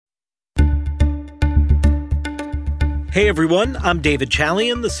Hey everyone, I'm David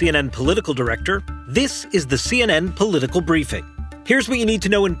Chalian, the CNN political director. This is the CNN Political Briefing. Here's what you need to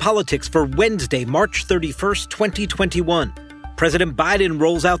know in politics for Wednesday, March 31st, 2021. President Biden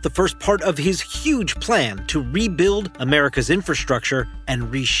rolls out the first part of his huge plan to rebuild America's infrastructure and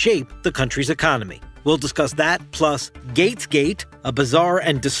reshape the country's economy. We'll discuss that, plus Gatesgate, a bizarre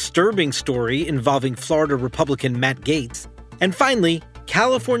and disturbing story involving Florida Republican Matt Gaetz. And finally,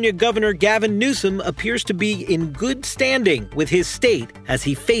 California Governor Gavin Newsom appears to be in good standing with his state as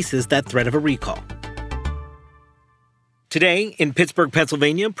he faces that threat of a recall. Today, in Pittsburgh,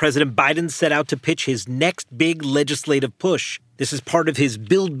 Pennsylvania, President Biden set out to pitch his next big legislative push. This is part of his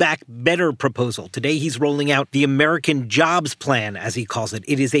Build Back Better proposal. Today, he's rolling out the American Jobs Plan, as he calls it.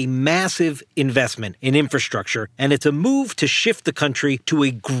 It is a massive investment in infrastructure, and it's a move to shift the country to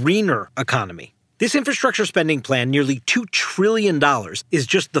a greener economy. This infrastructure spending plan, nearly $2 trillion, is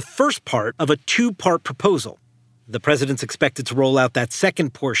just the first part of a two-part proposal. The president's expected to roll out that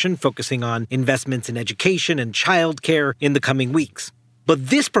second portion, focusing on investments in education and childcare in the coming weeks. But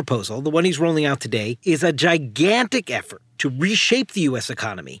this proposal, the one he's rolling out today, is a gigantic effort to reshape the U.S.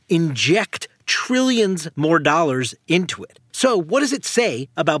 economy, inject trillions more dollars into it. So what does it say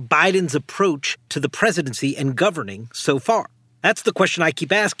about Biden's approach to the presidency and governing so far? That's the question I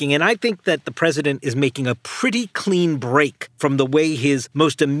keep asking, and I think that the president is making a pretty clean break from the way his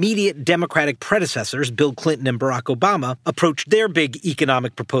most immediate Democratic predecessors, Bill Clinton and Barack Obama, approached their big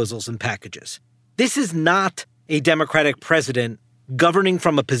economic proposals and packages. This is not a Democratic president governing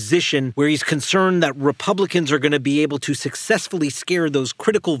from a position where he's concerned that Republicans are going to be able to successfully scare those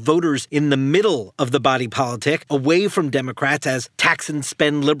critical voters in the middle of the body politic away from Democrats as tax and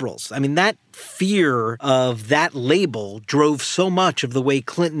spend liberals. I mean, that fear of that label drove so much of the way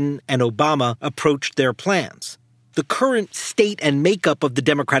Clinton and Obama approached their plans. The current state and makeup of the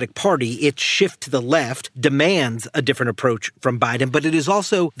Democratic Party, its shift to the left, demands a different approach from Biden, but it is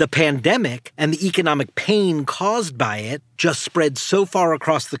also the pandemic and the economic pain caused by it just spread so far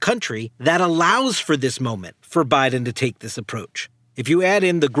across the country that allows for this moment for Biden to take this approach. If you add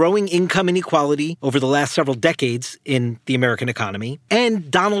in the growing income inequality over the last several decades in the American economy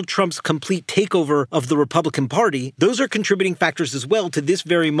and Donald Trump's complete takeover of the Republican Party, those are contributing factors as well to this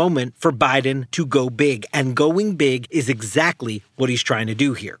very moment for Biden to go big. And going big is exactly what he's trying to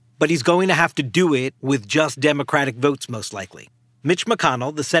do here. But he's going to have to do it with just Democratic votes, most likely. Mitch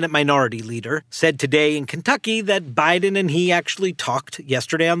McConnell, the Senate Minority Leader, said today in Kentucky that Biden and he actually talked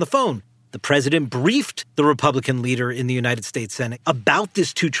yesterday on the phone. The president briefed the Republican leader in the United States Senate about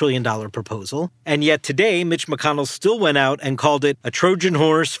this $2 trillion proposal. And yet today, Mitch McConnell still went out and called it a Trojan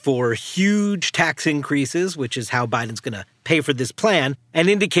horse for huge tax increases, which is how Biden's going to pay for this plan, and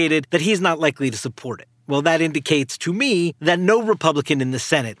indicated that he's not likely to support it. Well, that indicates to me that no Republican in the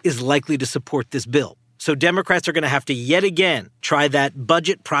Senate is likely to support this bill. So Democrats are going to have to yet again try that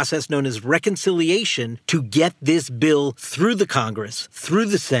budget process known as reconciliation to get this bill through the Congress, through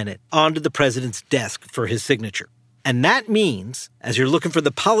the Senate, onto the president's desk for his signature. And that means, as you're looking for the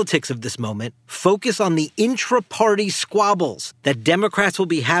politics of this moment, focus on the intra-party squabbles that Democrats will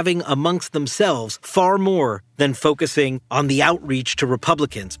be having amongst themselves far more than focusing on the outreach to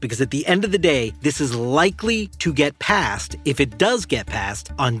Republicans. Because at the end of the day, this is likely to get passed, if it does get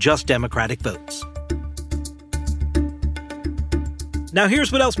passed, on just Democratic votes. Now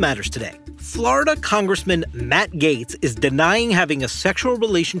here's what else matters today. Florida Congressman Matt Gaetz is denying having a sexual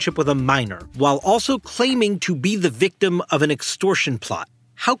relationship with a minor while also claiming to be the victim of an extortion plot.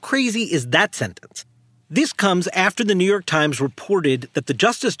 How crazy is that sentence? This comes after the New York Times reported that the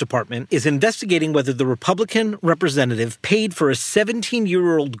Justice Department is investigating whether the Republican representative paid for a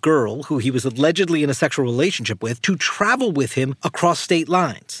 17-year-old girl who he was allegedly in a sexual relationship with to travel with him across state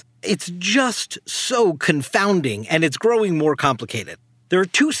lines. It's just so confounding, and it's growing more complicated. There are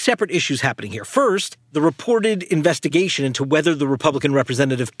two separate issues happening here. First, the reported investigation into whether the Republican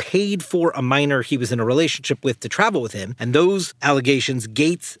representative paid for a minor he was in a relationship with to travel with him, and those allegations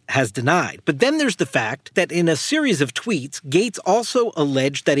Gaetz has denied. But then there's the fact that in a series of tweets, Gaetz also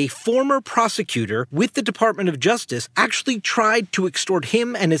alleged that a former prosecutor with the Department of Justice actually tried to extort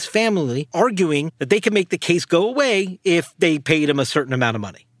him and his family, arguing that they could make the case go away if they paid him a certain amount of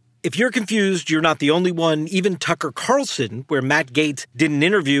money. If you're confused, you're not the only one. Even Tucker Carlson, where Matt Gaetz did an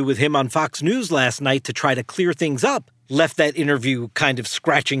interview with him on Fox News last night to try to clear things up, left that interview kind of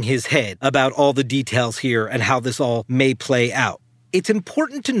scratching his head about all the details here and how this all may play out. It's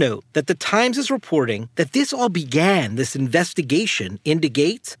important to note that the Times is reporting that this all began, this investigation into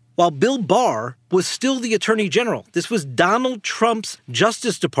Gaetz, while Bill Barr was still the Attorney General. This was Donald Trump's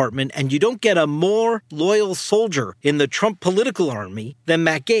Justice Department, and you don't get a more loyal soldier in the Trump political army than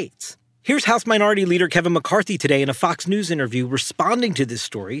Matt Gaetz. Here's House Minority Leader Kevin McCarthy today in a Fox News interview responding to this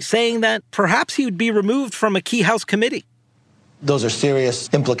story, saying that perhaps he would be removed from a key House committee. Those are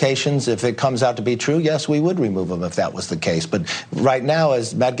serious implications. If it comes out to be true, yes, we would remove him if that was the case. But right now,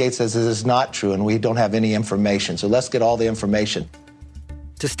 as Matt Gaetz says, this is not true, and we don't have any information. So let's get all the information.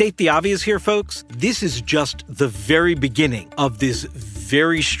 To state the obvious here, folks, this is just the very beginning of this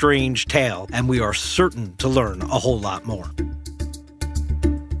very strange tale, and we are certain to learn a whole lot more.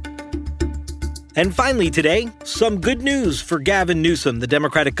 And finally today, some good news for Gavin Newsom, the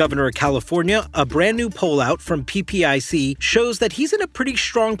Democratic governor of California. A brand new poll out from PPIC shows that he's in a pretty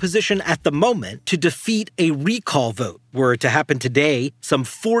strong position at the moment to defeat a recall vote. Were it to happen today, some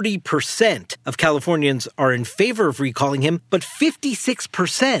 40% of Californians are in favor of recalling him, but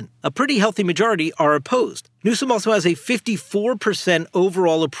 56%, a pretty healthy majority, are opposed. Newsom also has a 54%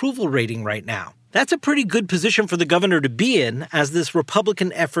 overall approval rating right now. That's a pretty good position for the governor to be in as this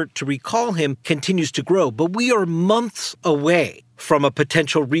Republican effort to recall him continues to grow. But we are months away from a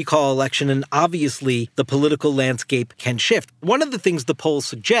potential recall election, and obviously the political landscape can shift. One of the things the poll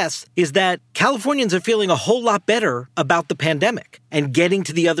suggests is that Californians are feeling a whole lot better about the pandemic and getting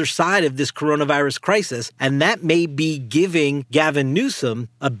to the other side of this coronavirus crisis, and that may be giving Gavin Newsom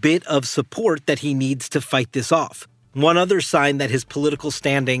a bit of support that he needs to fight this off. One other sign that his political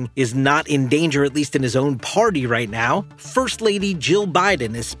standing is not in danger, at least in his own party right now, First Lady Jill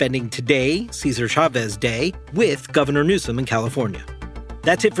Biden is spending today, Cesar Chavez Day, with Governor Newsom in California.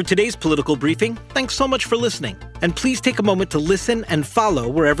 That's it for today's political briefing. Thanks so much for listening. And please take a moment to listen and follow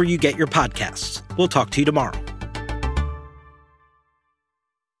wherever you get your podcasts. We'll talk to you tomorrow.